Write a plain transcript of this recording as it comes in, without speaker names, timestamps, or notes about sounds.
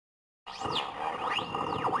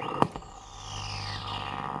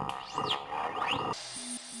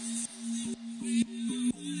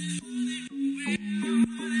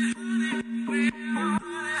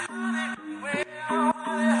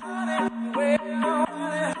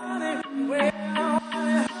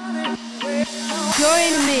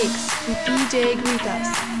DJ Gritas.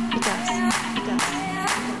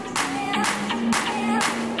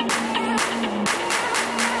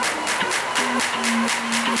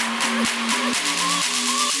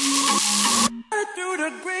 Through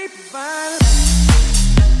the grapevine.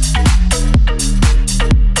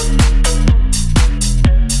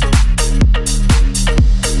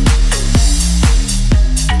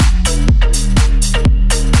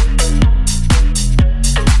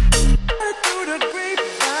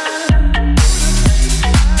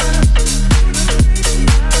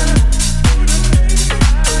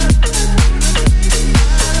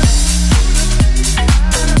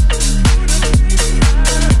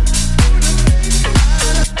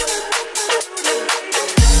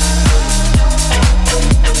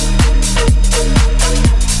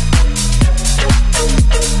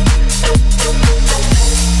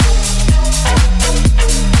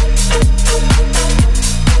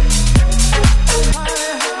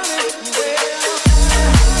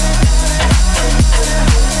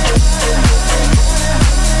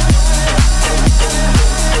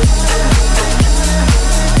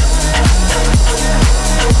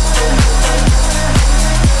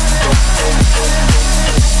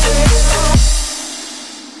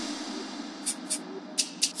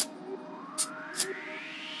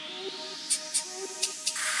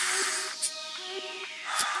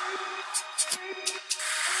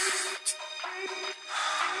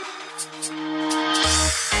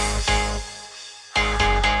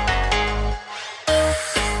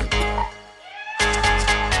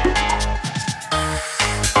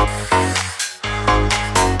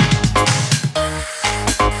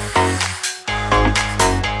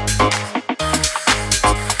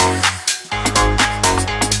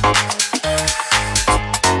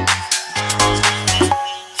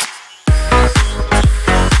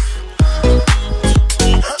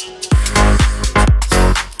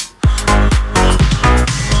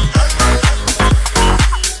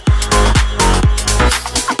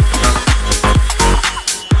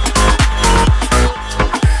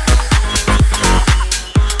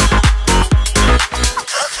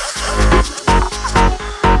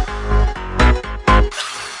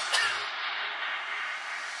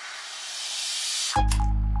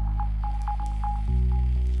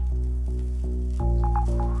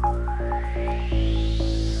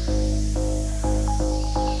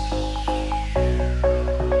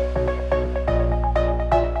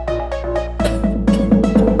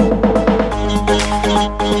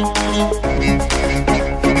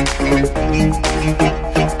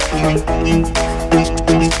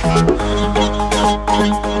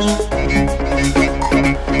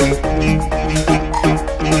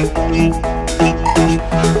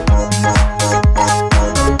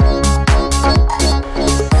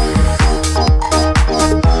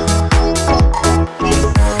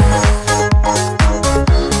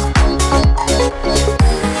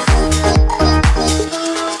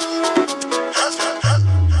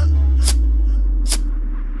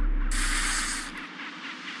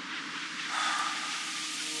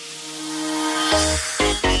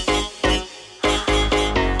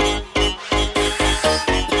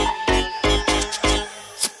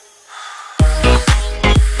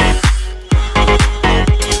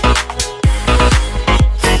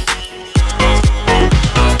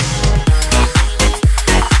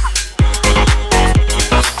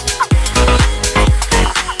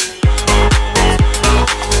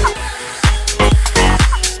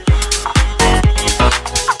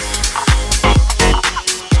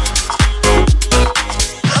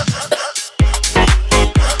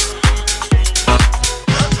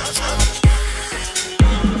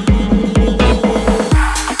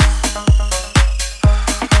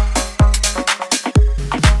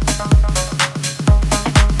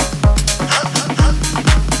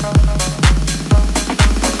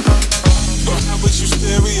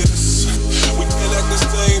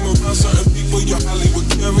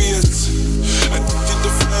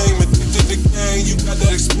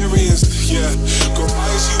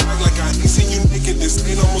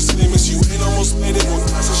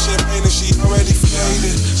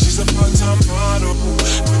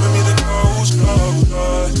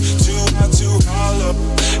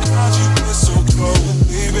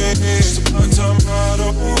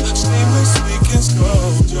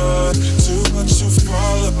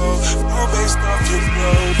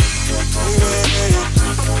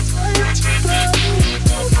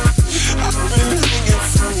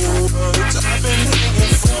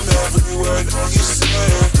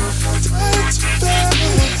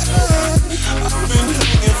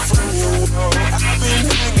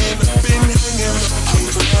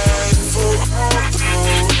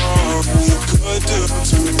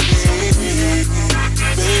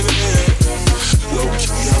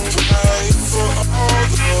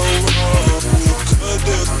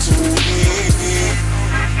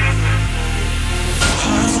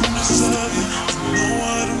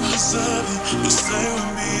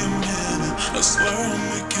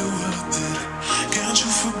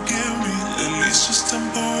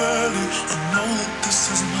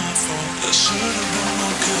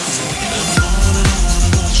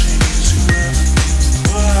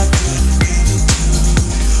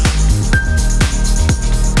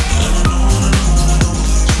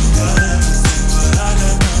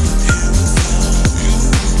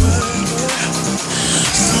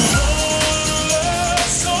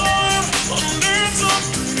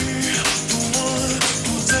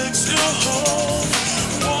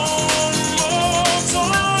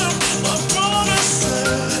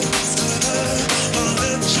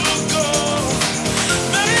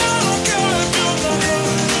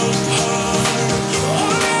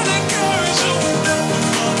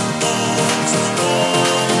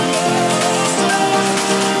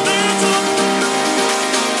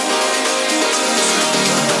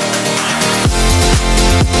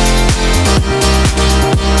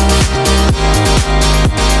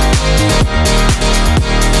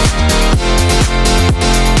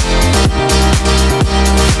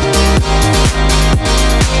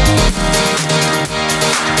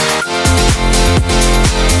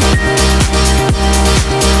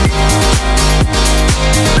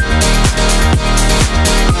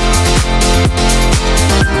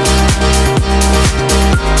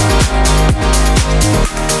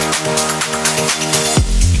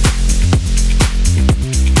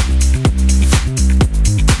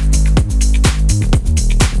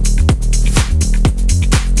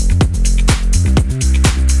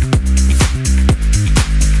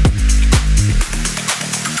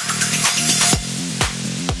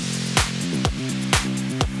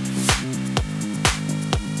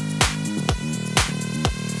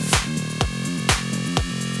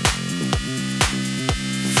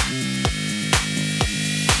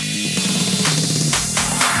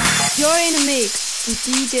 You're in a mix with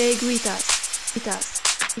DJ Gritas. Gritas.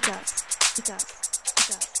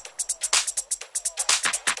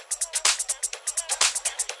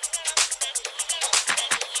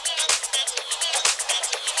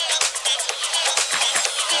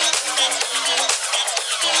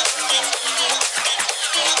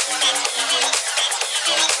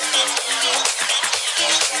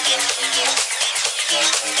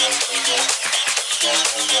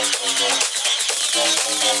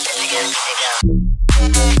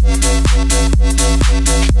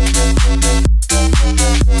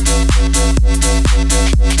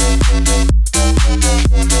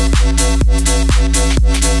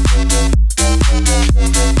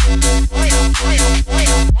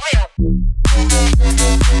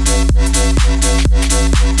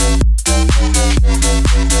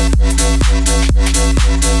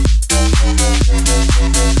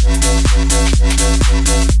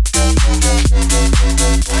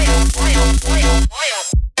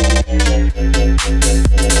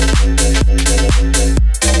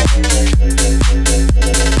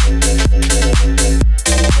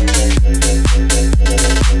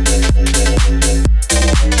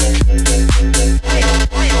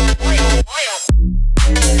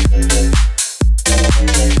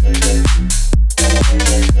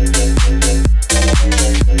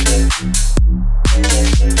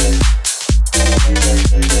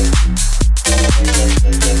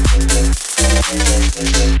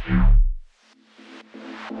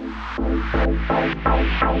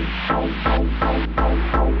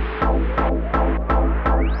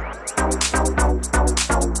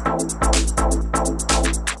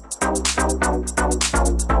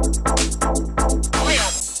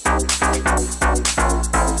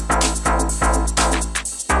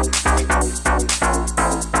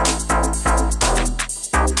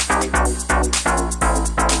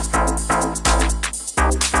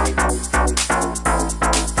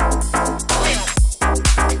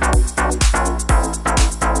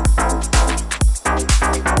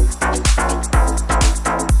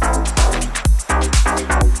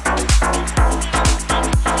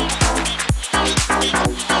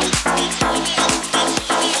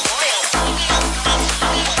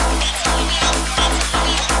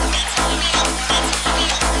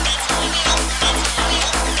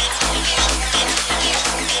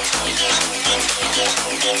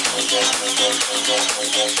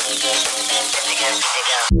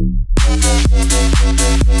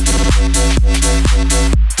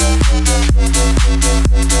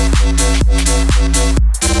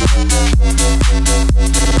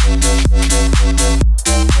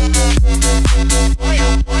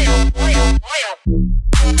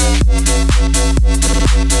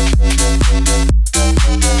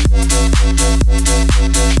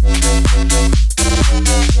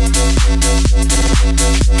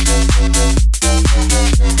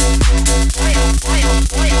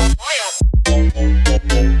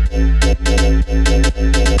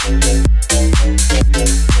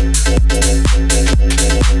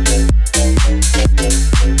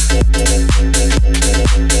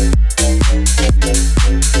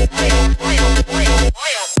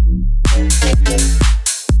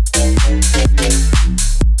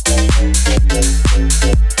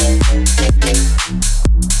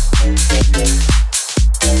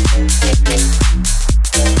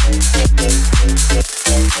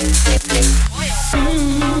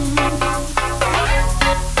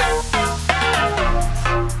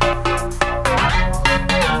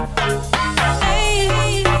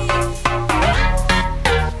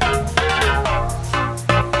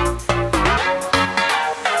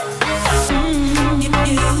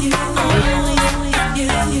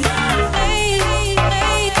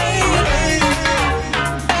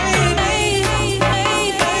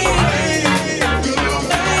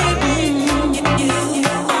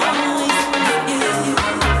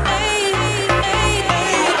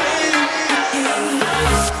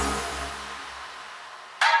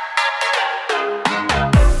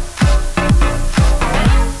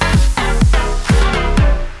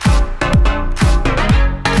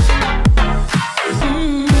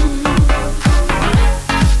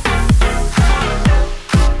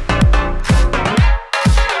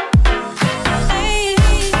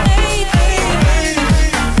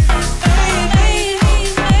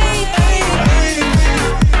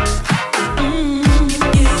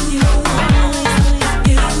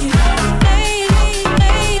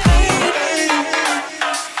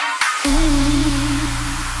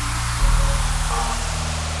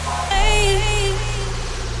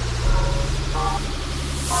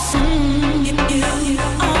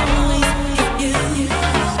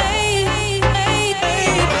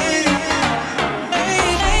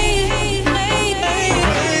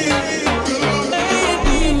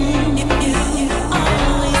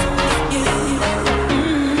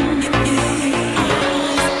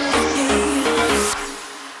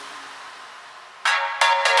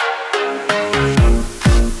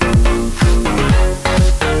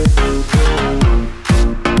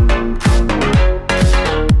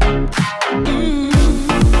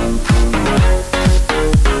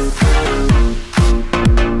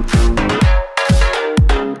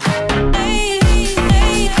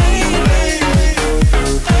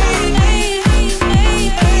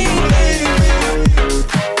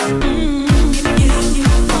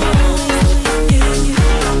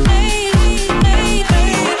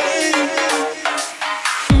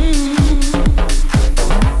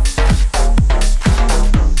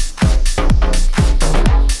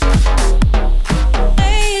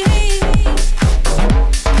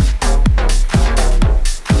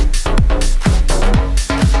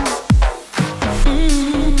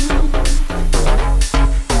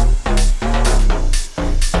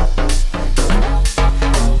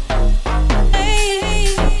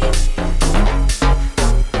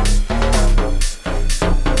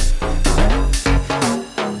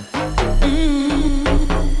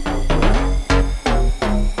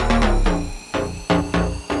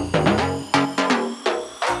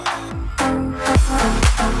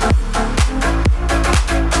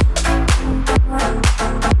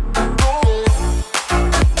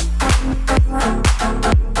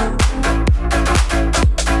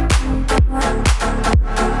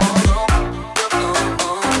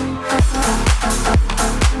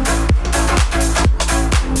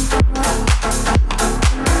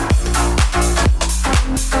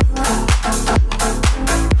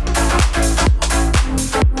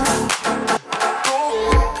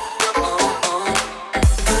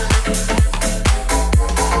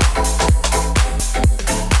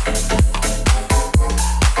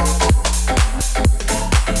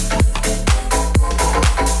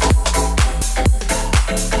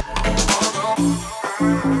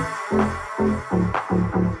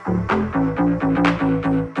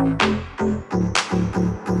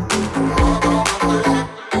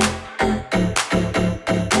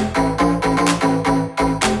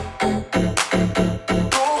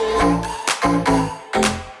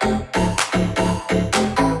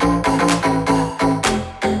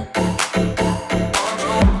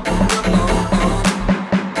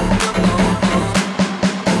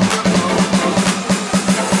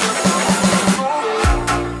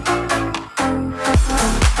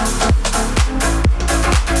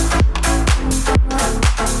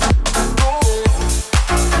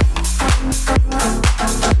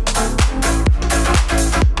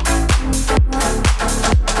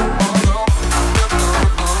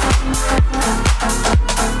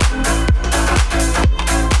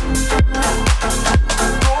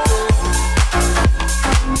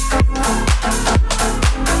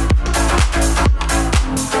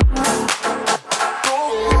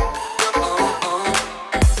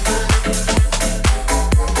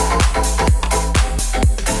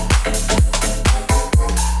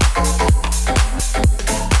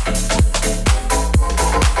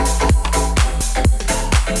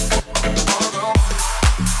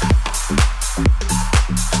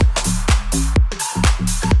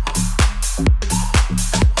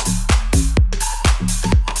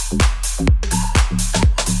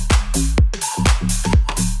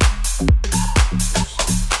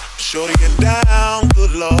 Shorty get down,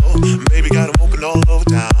 good lord. Baby got him open all over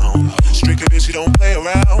town. Strictly bitch, she don't play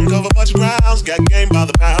around. Cover a bunch of grounds, got game by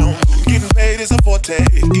the pound. Getting paid is a forte,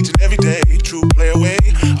 each and every day. True play away,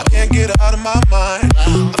 I can't get her out of my mind.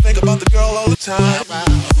 I think about the girl all the time.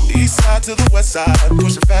 The east side to the west side,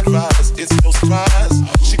 pushing fat rides, it's no surprise.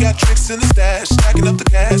 She got tricks in the stash, stacking up the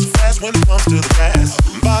cash fast when it comes to the gas.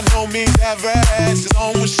 By no means average, it's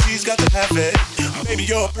on when she's got to have it. Baby,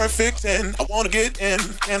 you're a perfect 10. I wanna get in,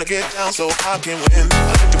 can I get down so I can win?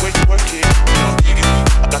 I like the way you work it,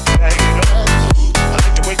 I got to bag it up. I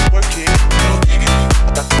like the way you work it,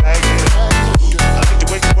 I got to bag it up. I like the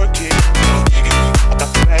way you work it, I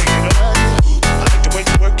got to bag it up. I like the way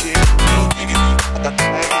you work it, I got to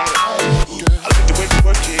bag it up. I like the way you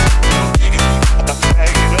work it, I got to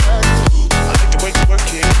bag it up. I like the way you work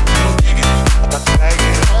it, I got to bag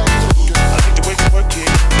it up. I like the way you work it,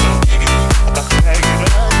 I got to bag it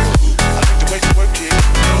up. I like the way you work it,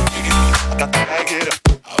 I got to bag it up.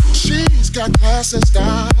 She's got class and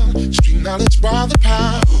style, street knowledge by the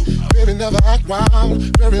pound. Baby never act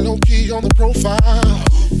wild, very low key on the profile.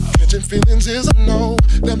 Catching feelings is a no,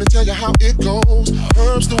 let me tell you how it goes.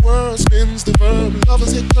 Herbs the word, spins the verb.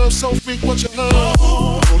 Lovers hit curves so freak what you heard.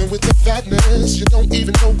 Rolling with the fatness, you don't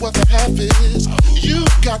even know what the half is. You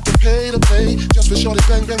got to play, just for shorty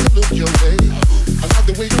bang bang to look your way. I like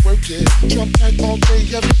the way you work it, drop tight all day,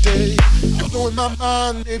 every day. You're blowing my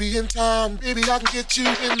mind, baby in time. Baby, I can get you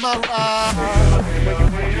in my ride.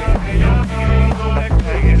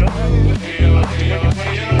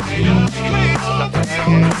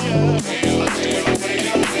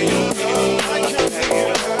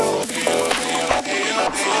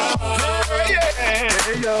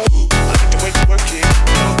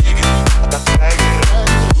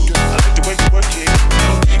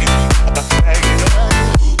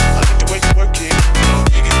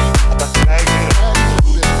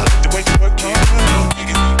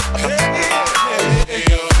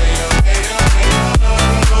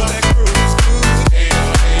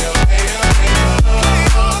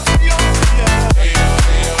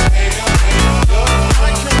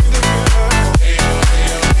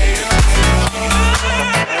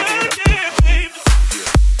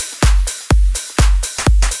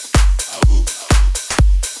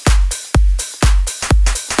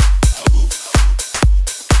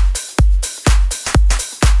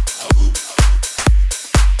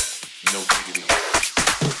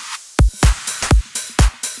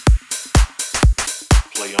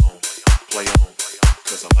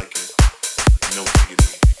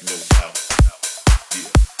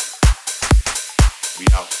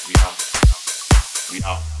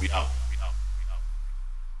 We out.